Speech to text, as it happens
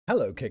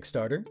Hello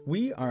Kickstarter,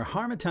 we are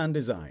Harmattan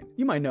Design.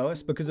 You might know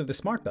us because of the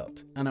Smart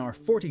Belt and our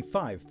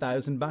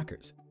 45,000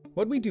 backers.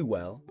 What we do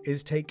well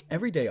is take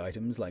everyday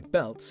items like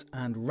belts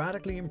and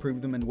radically improve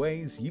them in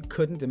ways you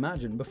couldn't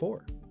imagine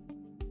before.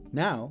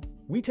 Now,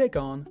 we take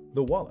on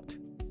the wallet.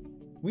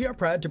 We are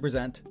proud to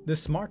present the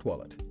Smart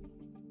Wallet.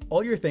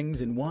 All your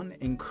things in one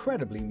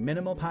incredibly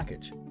minimal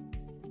package.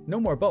 No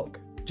more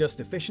bulk, just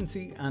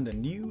efficiency and a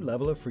new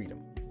level of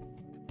freedom.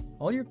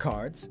 All your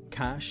cards,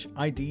 cash,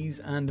 IDs,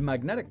 and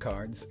magnetic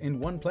cards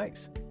in one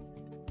place.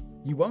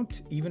 You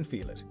won't even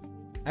feel it.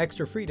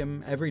 Extra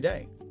freedom every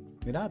day.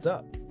 It adds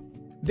up.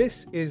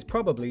 This is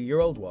probably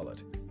your old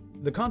wallet.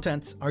 The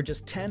contents are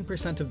just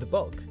 10% of the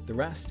bulk, the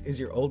rest is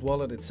your old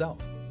wallet itself.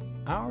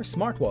 Our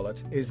Smart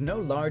Wallet is no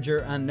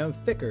larger and no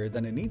thicker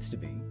than it needs to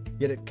be,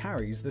 yet it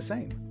carries the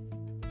same.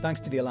 Thanks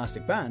to the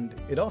elastic band,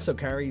 it also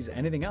carries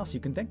anything else you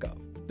can think of.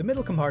 The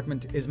middle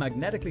compartment is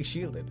magnetically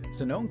shielded,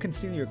 so no one can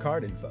steal your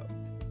card info.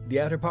 The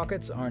outer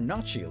pockets are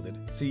not shielded,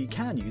 so you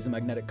can use a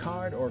magnetic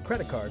card or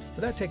credit card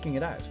without taking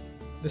it out.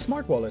 The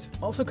Smart Wallet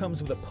also comes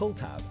with a pull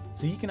tab,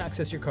 so you can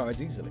access your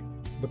cards easily.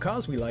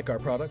 Because we like our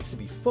products to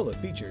be full of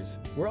features,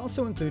 we're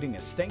also including a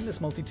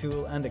stainless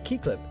multi-tool and a key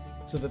clip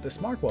so that the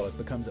Smart Wallet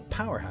becomes a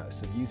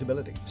powerhouse of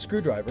usability.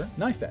 Screwdriver,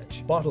 knife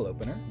edge, bottle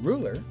opener,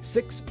 ruler,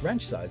 6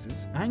 wrench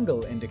sizes,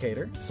 angle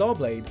indicator, saw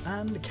blade,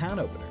 and can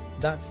opener.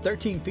 That's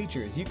 13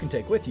 features you can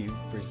take with you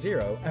for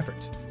zero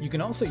effort. You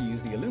can also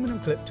use the aluminum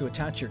clip to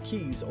attach your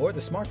keys or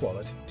the Smart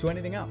Wallet to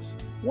anything else.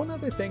 One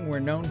other thing we're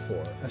known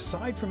for,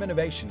 aside from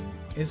innovation,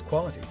 is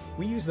quality.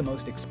 We use the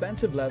most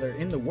expensive leather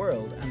in the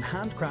world and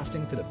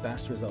handcrafting for the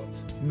best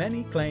results.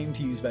 Many claim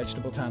to use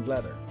vegetable tanned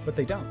leather, but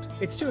they don't.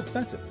 It's too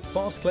expensive.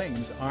 False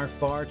claims are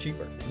far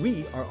cheaper.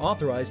 We are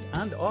authorized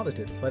and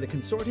audited by the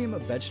Consortium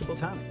of Vegetable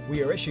Tanning.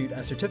 We are issued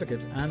a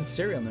certificate and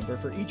serial number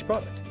for each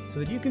product, so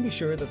that you can be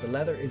sure that the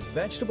leather is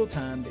vegetable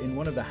tanned in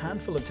one of the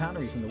handful of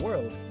tanneries in the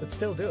world that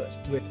still do it.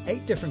 With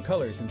 8 different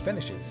colors and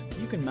finishes,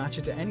 you can match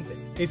it to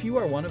anything. If you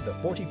are one of the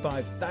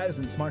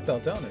 45,000 Smart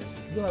Belt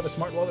owners, you'll have a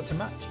Smart Wallet to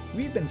match.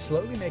 We've been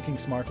slowly making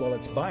Smart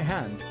Wallets by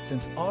hand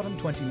since autumn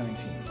 2019,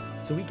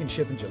 so we can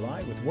ship in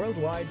July with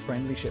worldwide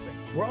friendly shipping.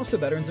 We're also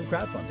veterans of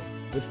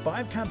crowdfunding, with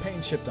 5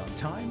 campaigns shipped on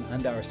time,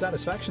 and our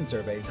satisfaction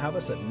surveys have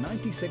us at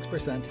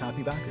 96%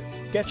 happy backers.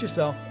 Get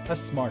yourself a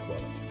Smart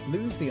Wallet.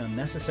 Lose the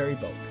unnecessary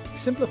bulk.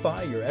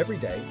 Simplify your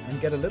everyday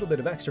and get a little bit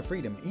of extra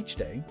freedom each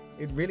day.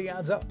 It really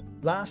adds up.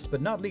 Last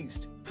but not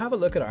least, have a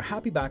look at our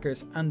happy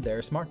backers and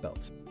their Smart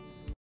Belts.